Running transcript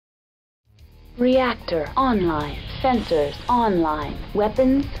Reactor online. Sensors online.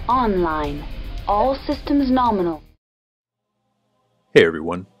 Weapons online. All systems nominal. Hey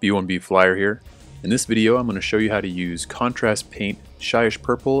everyone, B1B Flyer here. In this video I'm going to show you how to use contrast paint Shyish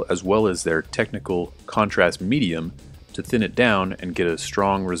Purple as well as their technical contrast medium to thin it down and get a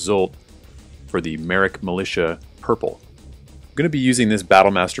strong result for the Marik Militia Purple. I'm going to be using this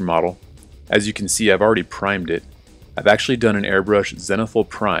Battlemaster model. As you can see, I've already primed it. I've actually done an airbrush zenithal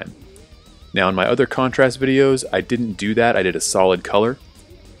prime. Now in my other contrast videos I didn't do that, I did a solid color.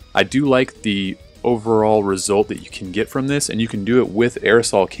 I do like the overall result that you can get from this, and you can do it with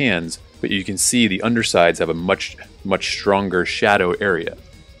aerosol cans, but you can see the undersides have a much stronger shadow area.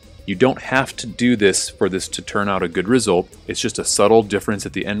 You don't have to do this for this to turn out a good result. It's just a subtle difference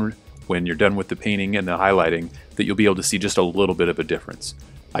at the end when you're done with the painting and the highlighting that you'll be able to see just a little bit of a difference.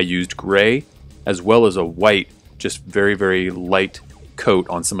 I used gray as well as a white, just very light coat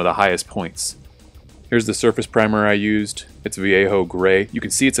on some of the highest points. Here's the surface primer I used. It's Viejo gray. You can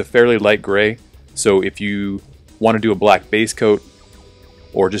see it's a fairly light gray, so if you want to do a black base coat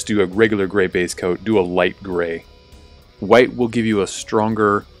or just do a regular gray base coat, do a light gray. White will give you a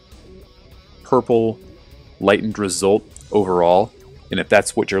stronger purple lightened result overall, and if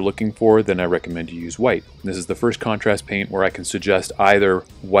that's what you're looking for, then I recommend you use white. This is the first contrast paint where I can suggest either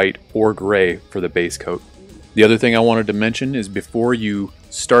white or gray for the base coat. The other thing I wanted to mention is before you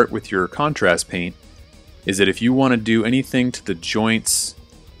start with your contrast paint is that if you want to do anything to the joints,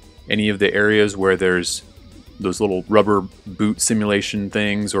 any of the areas where there's those little rubber boot simulation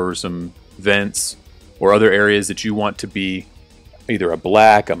things or some vents or other areas that you want to be either a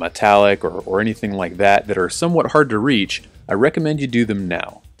black, a metallic, or anything like that that are somewhat hard to reach, I recommend you do them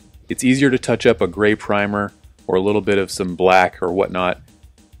now. It's easier to touch up a gray primer or a little bit of some black or whatnot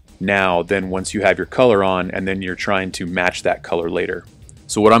now than once you have your color on and then you're trying to match that color later.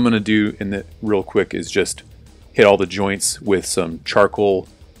 So what I'm going to do real quick is just hit all the joints with some charcoal,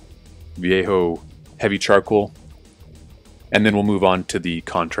 Viejo heavy charcoal, and then we'll move on to the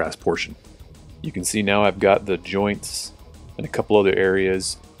contrast portion. You can see now I've got the joints and a couple other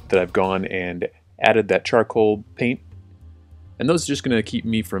areas that I've gone and added that charcoal paint, and those are just going to keep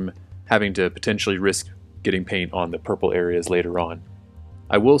me from having to potentially risk getting paint on the purple areas later on.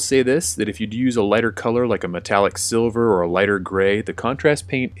 I will say this, that if you use a lighter color like a metallic silver or a lighter gray, the contrast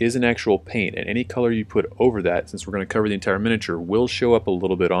paint is an actual paint, and any color you put over that, since we're going to cover the entire miniature, will show up a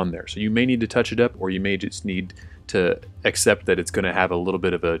little bit on there. So you may need to touch it up, or you may just need to accept that it's going to have a little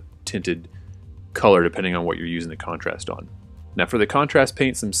bit of a tinted color depending on what you're using the contrast on. Now for the contrast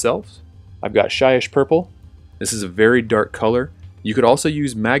paints themselves, I've got Shyish Purple. This is a very dark color. You could also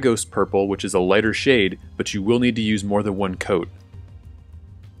use Magos Purple, which is a lighter shade, but you will need to use more than one coat.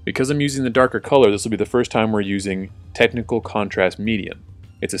 Because I'm using the darker color, this will be the first time we're using technical contrast medium.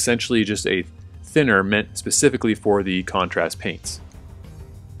 It's essentially just a thinner meant specifically for the contrast paints.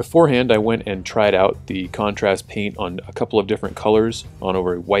 Beforehand, I went and tried out the contrast paint on a couple of different colors, on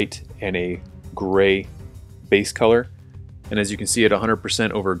over a white and a gray base color. And as you can see at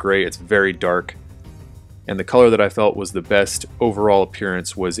 100% over gray, it's very dark. And the color that I felt was the best overall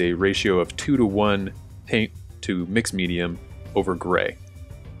appearance was a ratio of 2:1 paint to mixed medium over gray.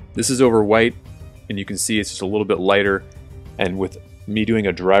 This is over white, and you can see it's just a little bit lighter, and with me doing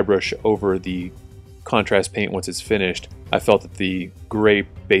a dry brush over the contrast paint once it's finished, I felt that the gray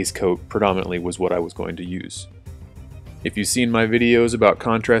base coat predominantly was what I was going to use. If you've seen my videos about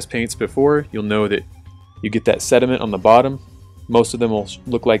contrast paints before, you'll know that you get that sediment on the bottom. Most of them will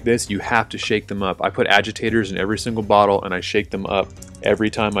look like this. You have to shake them up. I put agitators in every single bottle, and I shake them up every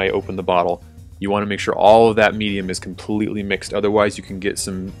time I open the bottle. You want to make sure all of that medium is completely mixed, otherwise you can get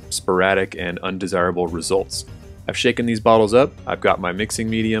some sporadic and undesirable results. I've shaken these bottles up, I've got my mixing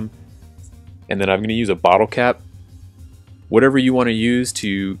medium, and then I'm going to use a bottle cap. Whatever you want to use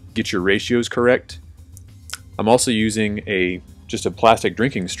to get your ratios correct. I'm also using just a plastic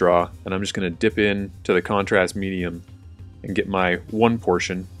drinking straw, and I'm just going to dip in to the contrast medium and get my one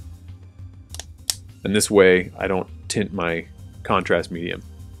portion, and this way I don't tint my contrast medium.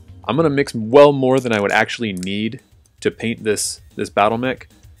 I'm going to mix well more than I would actually need to paint this battle mech,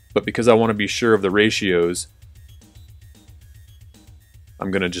 but because I want to be sure of the ratios,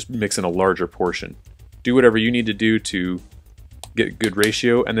 I'm going to just mix in a larger portion. Do whatever you need to do to get a good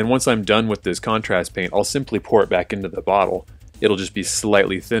ratio, and then once I'm done with this contrast paint, I'll simply pour it back into the bottle. It'll just be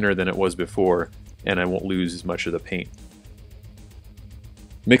slightly thinner than it was before, and I won't lose as much of the paint.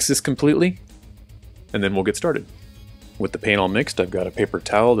 Mix this completely, and then we'll get started. With the paint all mixed, I've got a paper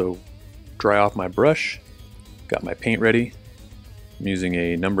towel to dry off my brush. Got my paint ready. I'm using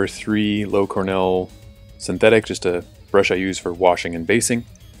a number 3 Low Cornell synthetic, just a brush I use for washing and basing.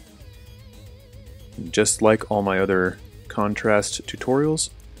 Just like all my other contrast tutorials,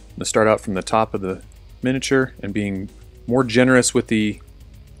 I'm going to start out from the top of the miniature and being more generous with the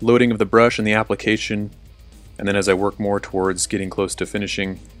loading of the brush and the application, and then as I work more towards getting close to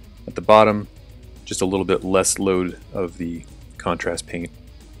finishing at the bottom, just a little bit less load of the contrast paint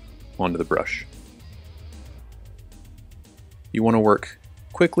onto the brush. You want to work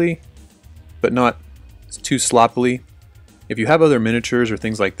quickly, but not too sloppily. If you have other miniatures or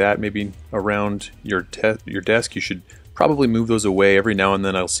things like that, maybe around your desk, you should probably move those away. Every now and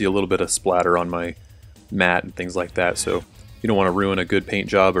then I'll see a little bit of splatter on my mat and things like that, so you don't want to ruin a good paint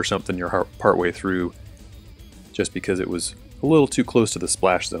job or something you're partway through just because it was a little too close to the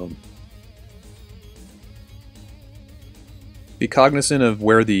splash zone. Be cognizant of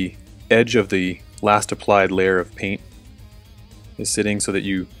where the edge of the last applied layer of paint is sitting so that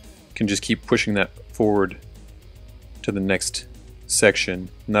you can just keep pushing that forward to the next section,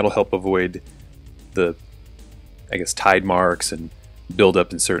 and that'll help avoid the, I guess, tide marks and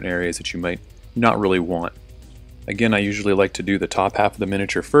buildup in certain areas that you might not really want. Again, I usually like to do the top half of the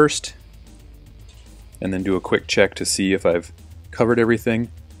miniature first and then do a quick check to see if I've covered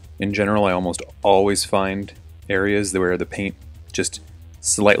everything. In general, I almost always find areas where the paint just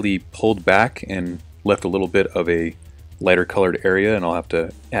slightly pulled back and left a little bit of a lighter colored area, and I'll have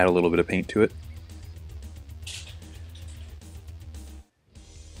to add a little bit of paint to it.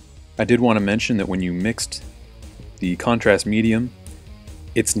 I did want to mention that when you mixed the contrast medium,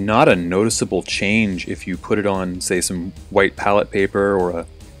 it's not a noticeable change if you put it on, say, some white palette paper or a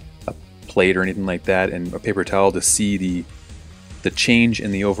plate or anything like that and a paper towel to see the change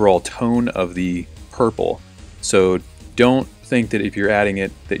in the overall tone of the purple. So don't think that if you're adding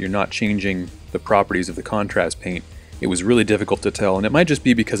it that you're not changing the properties of the contrast paint. It was really difficult to tell, and it might just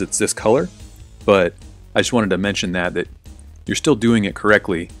be because it's this color, but I just wanted to mention that you're still doing it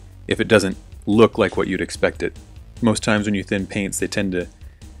correctly if it doesn't look like what you'd expect it. Most times when you thin paints, they tend to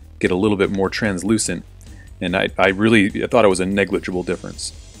get a little bit more translucent, and I thought it was a negligible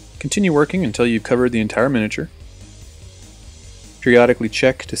difference. Continue working until you've covered the entire miniature. Periodically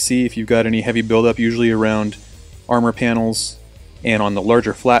check to see if you've got any heavy buildup, usually around armor panels, and on the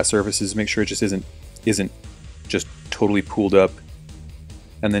larger flat surfaces, make sure it just isn't just totally pooled up.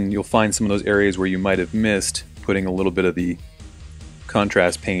 And then you'll find some of those areas where you might have missed putting a little bit of the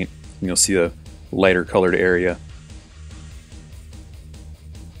contrast paint, and you'll see a lighter colored area.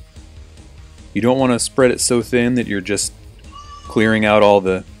 You don't want to spread it so thin that you're just clearing out all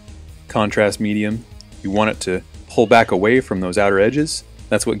the contrast medium. You want it to pull back away from those outer edges.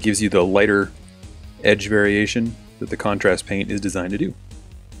 That's what gives you the lighter edge variation that the contrast paint is designed to do.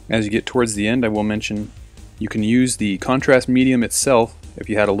 As you get towards the end, I will mention you can use the contrast medium itself if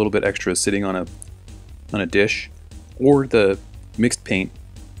you had a little bit extra sitting on a dish, or the mixed paint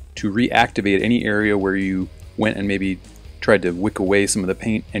to reactivate any area where you went and maybe tried to wick away some of the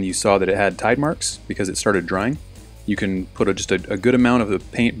paint and you saw that it had tide marks because it started drying. You can put just a good amount of the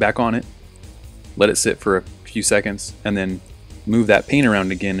paint back on it, let it sit for a few seconds, and then move that paint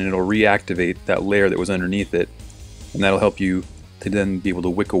around again, and it'll reactivate that layer that was underneath it, and that'll help you to then be able to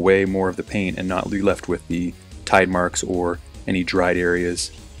wick away more of the paint and not be left with the tide marks or any dried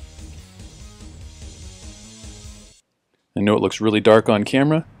areas. I know it looks really dark on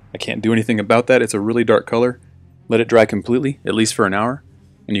camera. I can't do anything about that. It's a really dark color. Let it dry completely, at least for an hour,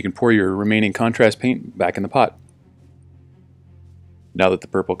 and you can pour your remaining contrast paint back in the pot. Now that the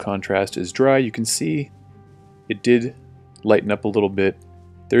purple contrast is dry, you can see it did lighten up a little bit.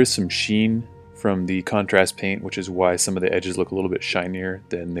 There is some sheen from the contrast paint, which is why some of the edges look a little bit shinier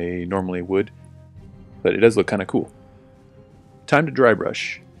than they normally would, but it does look kind of cool. Time to dry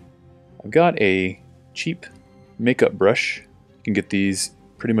brush. I've got a cheap makeup brush. You can get these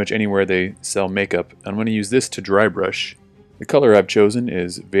pretty much anywhere they sell makeup. I'm going to use this to dry brush. The color I've chosen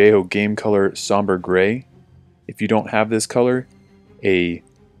is Vallejo Game Color Somber Gray. If you don't have this color, a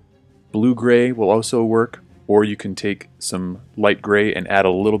blue gray will also work, or you can take some light gray and add a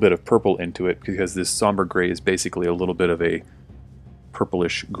little bit of purple into it, because this somber gray is basically a little bit of a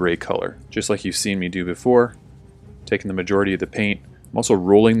purplish gray color, just like you've seen me do before. Taking the majority of the paint. I'm also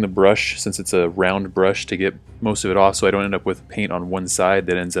rolling the brush, since it's a round brush, to get most of it off so I don't end up with paint on one side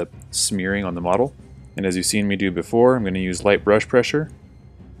that ends up smearing on the model. And as you've seen me do before, I'm going to use light brush pressure,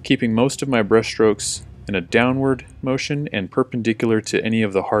 keeping most of my brush strokes in a downward motion and perpendicular to any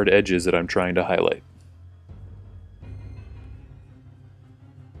of the hard edges that I'm trying to highlight.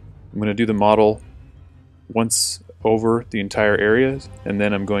 I'm going to do the model once over the entire area, and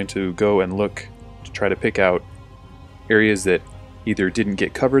then I'm going to go and look to try to pick out areas that either didn't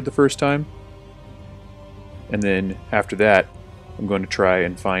get covered the first time, and then after that I'm going to try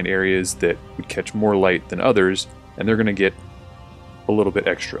and find areas that would catch more light than others, and they're going to get a little bit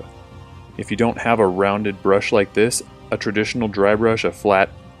extra. If you don't have a rounded brush like this, a traditional dry brush, a flat,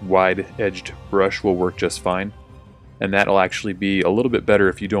 wide-edged brush will work just fine. And that'll actually be a little bit better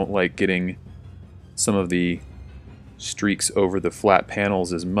if you don't like getting some of the streaks over the flat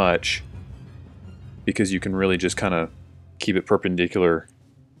panels as much, because you can really just kind of keep it perpendicular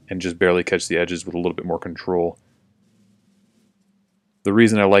and just barely catch the edges with a little bit more control. The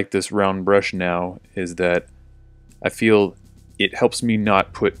reason I like this round brush now is that I feel it helps me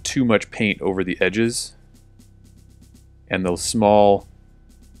not put too much paint over the edges, and the small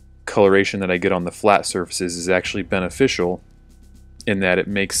coloration that I get on the flat surfaces is actually beneficial in that it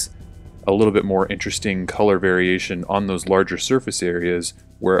makes a little bit more interesting color variation on those larger surface areas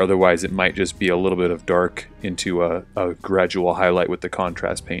where otherwise it might just be a little bit of dark into a gradual highlight with the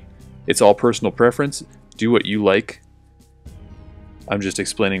contrast paint. It's all personal preference. Do what you like. I'm just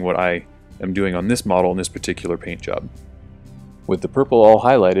explaining what I am doing on this model in this particular paint job. With the purple all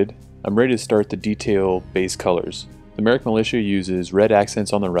highlighted, I'm ready to start the detail base colors. The Marik Militia uses red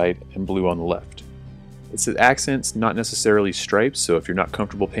accents on the right and blue on the left. It's accents, not necessarily stripes, so if you're not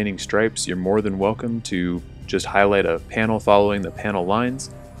comfortable painting stripes, you're more than welcome to just highlight a panel following the panel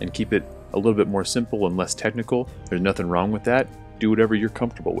lines and keep it a little bit more simple and less technical. There's nothing wrong with that. Do whatever you're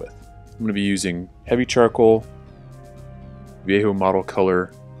comfortable with. I'm going to be using heavy charcoal, Viejo model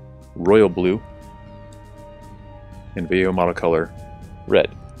color royal blue, and Viejo model color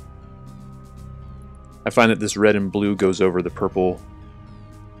red. I find that this red and blue goes over the purple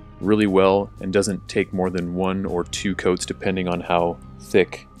really well and doesn't take more than 1 or 2 coats depending on how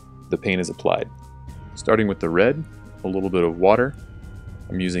thick the paint is applied. Starting with the red, a little bit of water.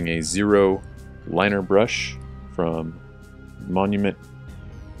 I'm using a 0 liner brush from Monument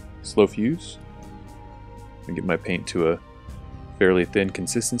Slow Fuse. I get my paint to a fairly thin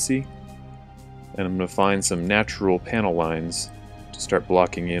consistency, and I'm going to find some natural panel lines to start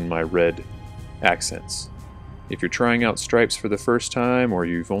blocking in my red accents. If you're trying out stripes for the first time, or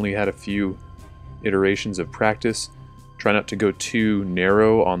you've only had a few iterations of practice, try not to go too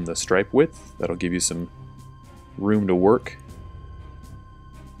narrow on the stripe width. That'll give you some room to work.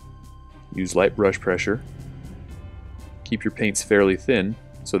 Use light brush pressure. Keep your paints fairly thin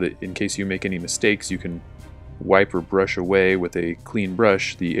so that in case you make any mistakes, you can wipe or brush away with a clean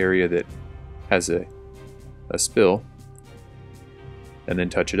brush the area that has a spill, and then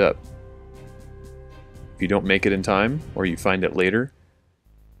touch it up. If you don't make it in time, or you find it later,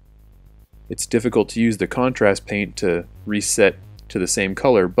 it's difficult to use the contrast paint to reset to the same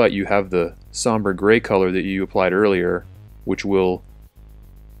color, but you have the somber gray color that you applied earlier, which will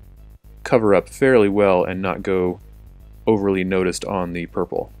cover up fairly well and not go overly noticed on the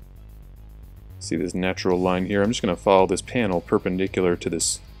purple. See this natural line here? I'm just going to follow this panel perpendicular to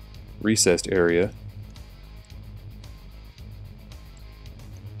this recessed area,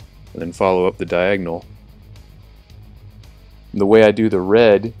 and then follow up the diagonal. The way I do the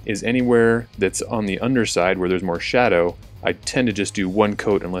red is anywhere that's on the underside where there's more shadow, I tend to just do 1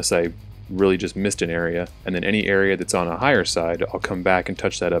 coat unless I really just missed an area, and then any area that's on a higher side, I'll come back and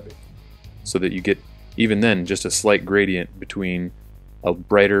touch that up so that you get, even then, just a slight gradient between a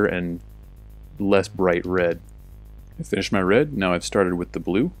brighter and less bright red. I finished my red, now I've started with the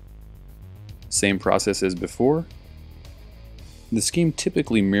blue. Same process as before. The scheme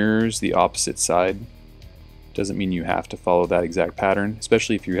typically mirrors the opposite side. Doesn't mean you have to follow that exact pattern,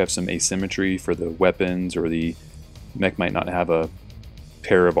 especially if you have some asymmetry for the weapons, or the mech might not have a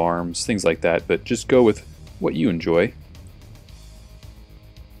pair of arms, things like that, but just go with what you enjoy.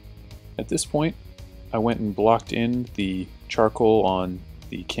 At this point, I went and blocked in the charcoal on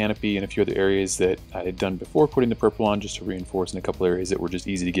the canopy and a few other areas that I had done before putting the purple on, just to reinforce in a couple areas that were just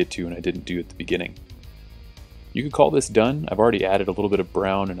easy to get to and I didn't do at the beginning. You could call this done. I've already added a little bit of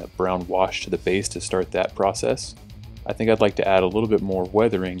brown and a brown wash to the base to start that process. I think I'd like to add a little bit more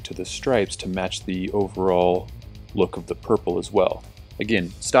weathering to the stripes to match the overall look of the purple as well.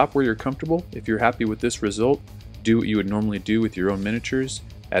 Again, stop where you're comfortable. If you're happy with this result, do what you would normally do with your own miniatures.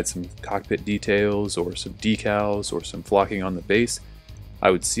 Add some cockpit details or some decals or some flocking on the base.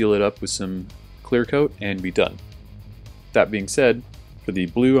 I would seal it up with some clear coat and be done. That being said, for the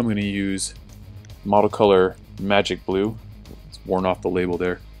blue I'm going to use model color Magic Blue, it's worn off the label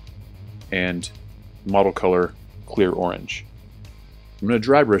there, and model color Clear Orange. I'm going to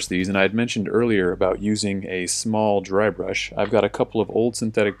dry brush these, and I had mentioned earlier about using a small dry brush. I've got a couple of old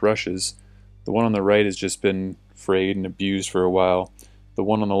synthetic brushes. The one on the right has just been frayed and abused for a while. The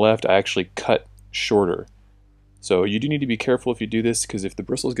one on the left I actually cut shorter. So you do need to be careful if you do this, because if the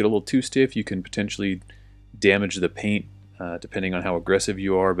bristles get a little too stiff, you can potentially damage the paint depending on how aggressive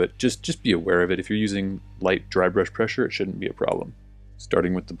you are, but just be aware of it. If you're using light dry brush pressure, it shouldn't be a problem.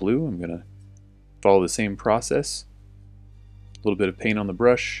 Starting with the blue, I'm going to follow the same process. A little bit of paint on the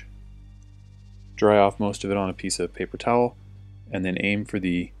brush, dry off most of it on a piece of paper towel, and then aim for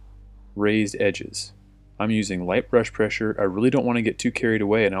the raised edges. I'm using light brush pressure. I really don't want to get too carried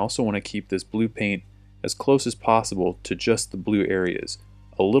away, and I also want to keep this blue paint as close as possible to just the blue areas.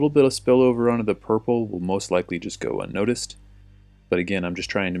 A little bit of spillover onto the purple will most likely just go unnoticed, but again, I'm just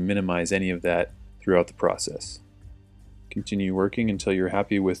trying to minimize any of that throughout the process. Continue working until you're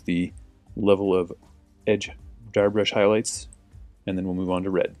happy with the level of edge dry brush highlights, and then we'll move on to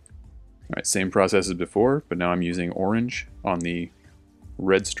red. Alright, same process as before, but now I'm using orange on the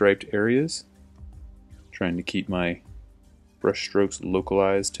red striped areas, trying to keep my brush strokes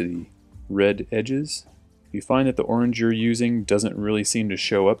localized to the red edges. If you find that the orange you're using doesn't really seem to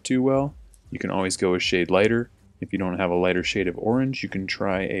show up too well, you can always go a shade lighter. If you don't have a lighter shade of orange, you can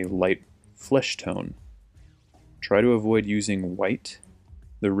try a light flesh tone. Try to avoid using white,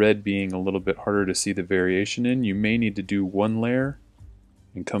 the red being a little bit harder to see the variation in. You may need to do one layer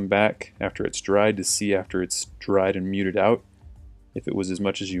and come back after it's dried to see after it's dried and muted out if it was as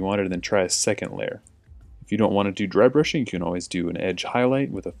much as you wanted, and then try a second layer. If you don't want to do dry brushing, you can always do an edge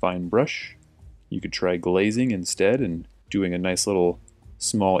highlight with a fine brush. You could try glazing instead and doing a nice little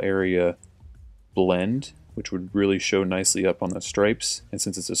small area blend, which would really show nicely up on the stripes. And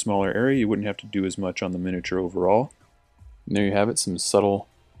since it's a smaller area, you wouldn't have to do as much on the miniature overall. And there you have it, some subtle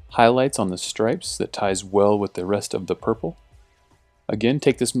highlights on the stripes that ties well with the rest of the purple. Again,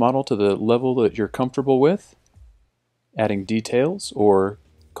 take this model to the level that you're comfortable with, adding details or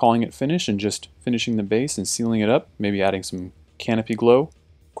calling it finished and just finishing the base and sealing it up, maybe adding some canopy glow.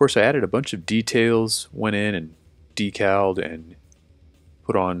 Of course, I added a bunch of details, went in and decaled and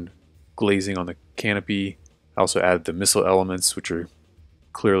put on glazing on the canopy. I also added the missile elements, which are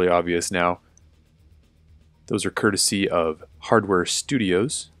clearly obvious now. Those are courtesy of Hardware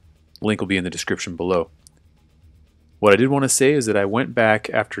Studios. Link will be in the description below. What I did want to say is that I went back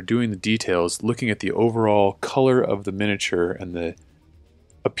after doing the details, looking at the overall color of the miniature and the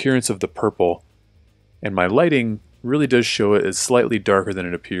appearance of the purple, and my lighting really does show it as slightly darker than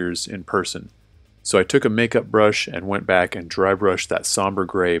it appears in person. So I took a makeup brush and went back and dry brushed that somber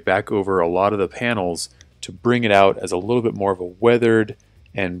gray back over a lot of the panels to bring it out as a little bit more of a weathered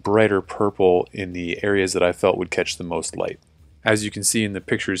and brighter purple in the areas that I felt would catch the most light. As you can see in the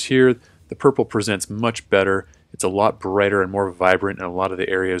pictures here, the purple presents much better. It's a lot brighter and more vibrant in a lot of the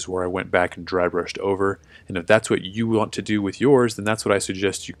areas where I went back and dry brushed over. And if that's what you want to do with yours, then that's what I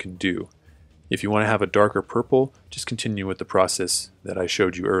suggest you can do. If you want to have a darker purple, just continue with the process that I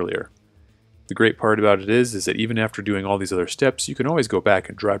showed you earlier. The great part about it is that even after doing all these other steps, you can always go back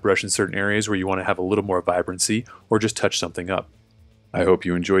and dry brush in certain areas where you want to have a little more vibrancy or just touch something up. I hope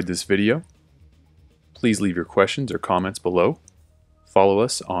you enjoyed this video. Please leave your questions or comments below. Follow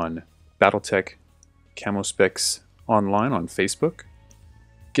us on Battletech Camo Specs Online on Facebook.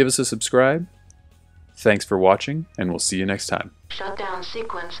 Give us a subscribe. Thanks for watching, and we'll see you next time. Shutdown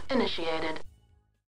sequence initiated.